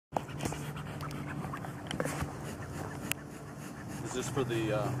Is this for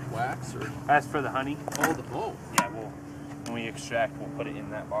the wax or? That's for the honey. Oh. Yeah, when we extract, we'll put it in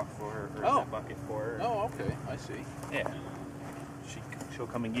that box for her, or in that bucket for her. Oh, okay. I see. Yeah. She'll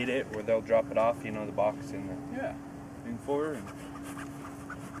come and get it, or they'll drop it off, you know, the box in the thing for her.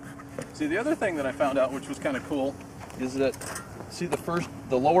 See, the other thing that I found out, which was kind of cool, is that, see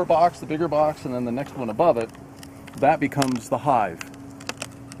the lower box, the bigger box, and then the next one above it, that becomes the hive.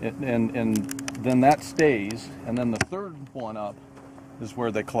 And then that stays, and then the third one up is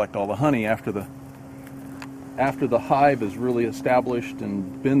where they collect all the honey after the hive is really established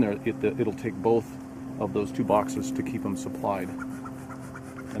and been there. It'll take both of those two boxes to keep them supplied.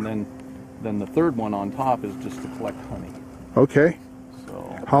 And then the third one on top is just to collect honey. Okay.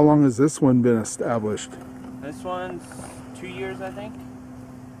 So how long has this one been established? This one's 2 years, I think.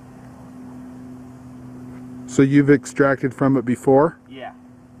 So you've extracted from it before? Yeah.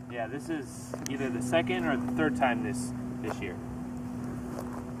 Yeah, this is either the second or the third time this year.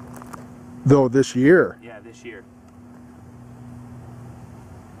 Though this year? Yeah, this year.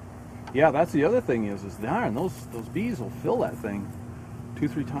 yeah, that's the other thing is darn, those bees will fill that thing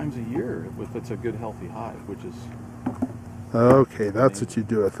 2-3 times a year if it's a good healthy hive, which is okay. That's what you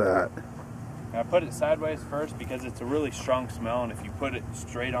do with that. I put it sideways first because it's a really strong smell, and if you put it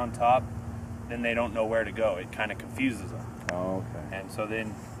straight on top, then they don't know where to go. It kind of confuses them. Oh, okay. And so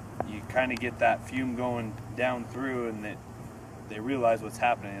then you kind of get that fume going down through, and they realize what's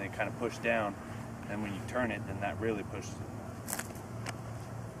happening, and they kind of push down. And when you turn it, then that really pushes it.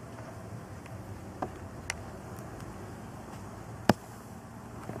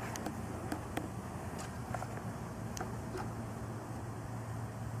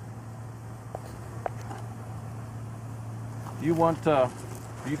 Do you want?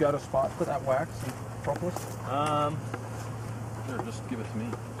 You got a spot for that wax and propolis? Sure, just give it to me.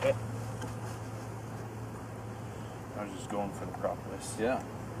 Okay. I was just going for the propolis. Yeah.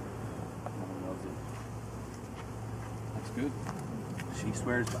 That's good. She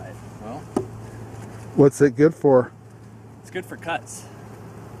swears by it. Well, What's it good for? It's good for cuts.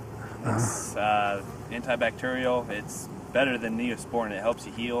 It's antibacterial. It's better than Neosporin. It helps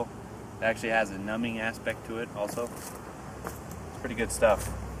you heal. It actually has a numbing aspect to it also. It's pretty good stuff.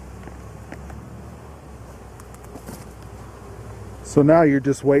 So now you're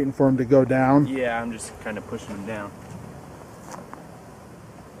just waiting for them to go down? Yeah, I'm just kind of pushing them down.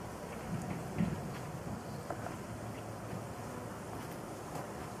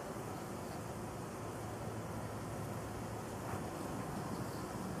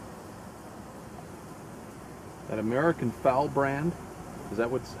 that American fowl brand, is that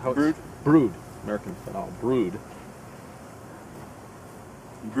what's how Brood? It's brood? American fowl brood.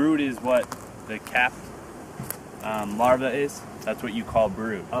 Brood is what the capped larva is. That's what you call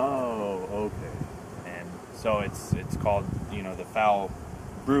brood. Oh, okay. And so it's called, you know, the fowl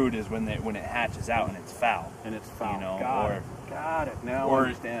brood is when it hatches out and it's foul. And it's foul. You know, Got it. Now I or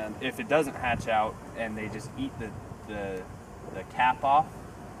understand. if it doesn't hatch out and they just eat the cap off,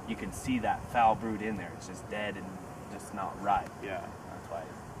 you can see that foul brood in there. It's just dead and just not right. Yeah.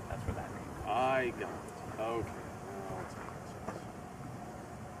 That's where that name comes. I got it. Okay. Now it's making sense.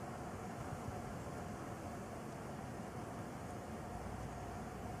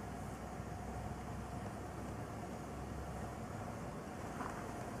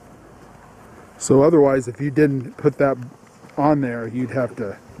 So otherwise, if you didn't put that on there, you'd have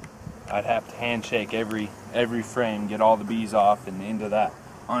to... I'd have to handshake every frame, get all the bees off and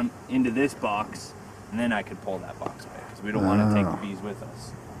into this box, and then I could pull that box away because we don't want to take the bees with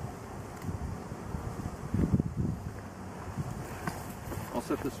us. I'll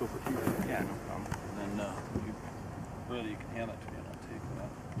set this over here. Yeah, no problem. And then you can hand it to me and I'll take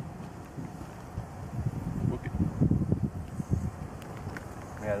that. Book it.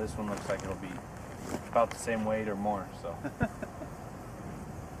 Yeah, this one looks like it'll be about the same weight or more, so if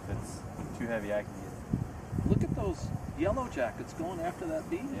it's too heavy I can get it. Look at those yellow jackets going after that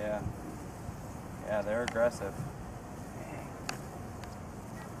bee. Yeah. Yeah, they're aggressive.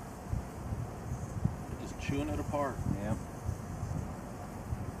 They're just chewing it apart. Yep.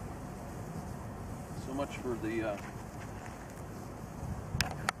 So much for the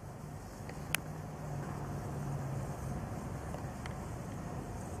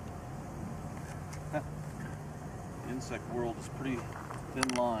insect world is pretty thin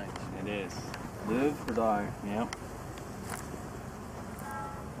lines. It is. Live or die. Yep.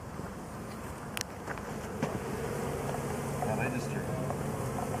 Yeah, they just are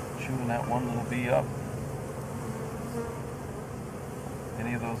chewing that one little bee up.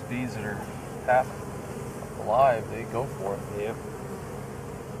 Any of those bees that are half alive, they go for it. Yep.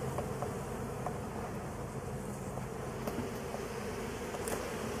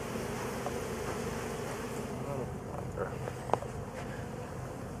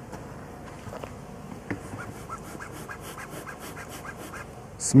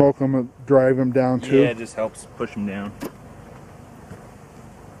 smoke them, drive them down too? Yeah, it just helps push them down.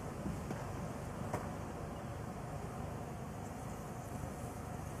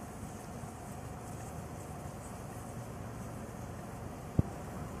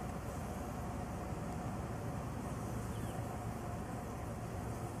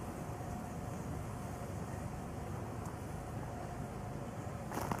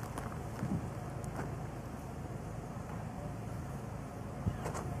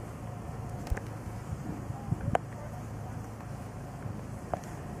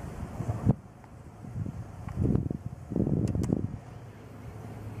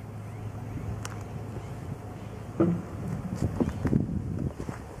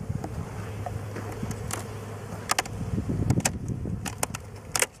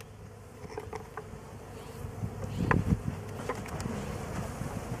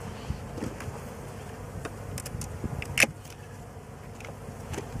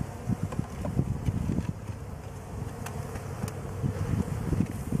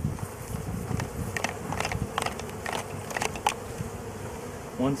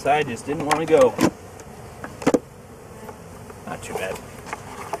 One side just didn't want to go. Not too bad.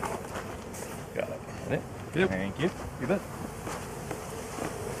 Got it. Yep. Thank you. You bet.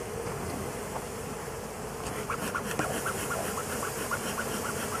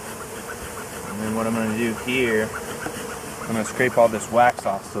 And then what I'm going to do here, I'm going to scrape all this wax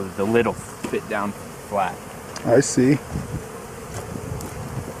off so that the lid will fit down flat. I see.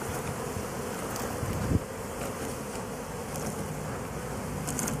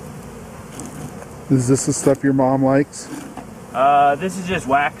 Is this the stuff your mom likes? This is just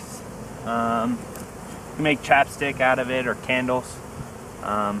wax. You can make chapstick out of it or candles.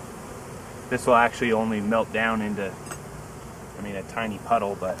 This will actually only melt down into, a tiny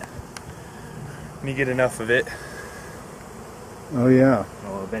puddle, but when you get enough of it, Oh yeah.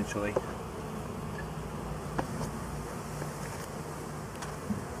 it'll eventually.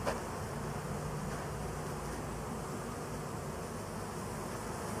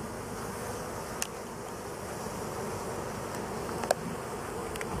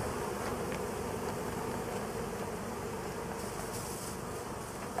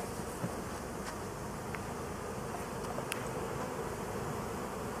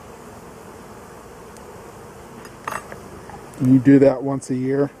 And you do that once a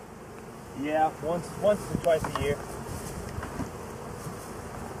year? Yeah, once to twice a year.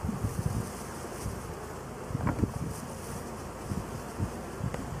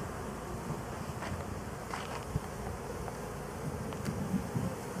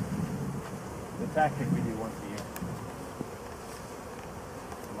 The tactic we do once a year.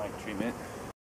 Light treatment.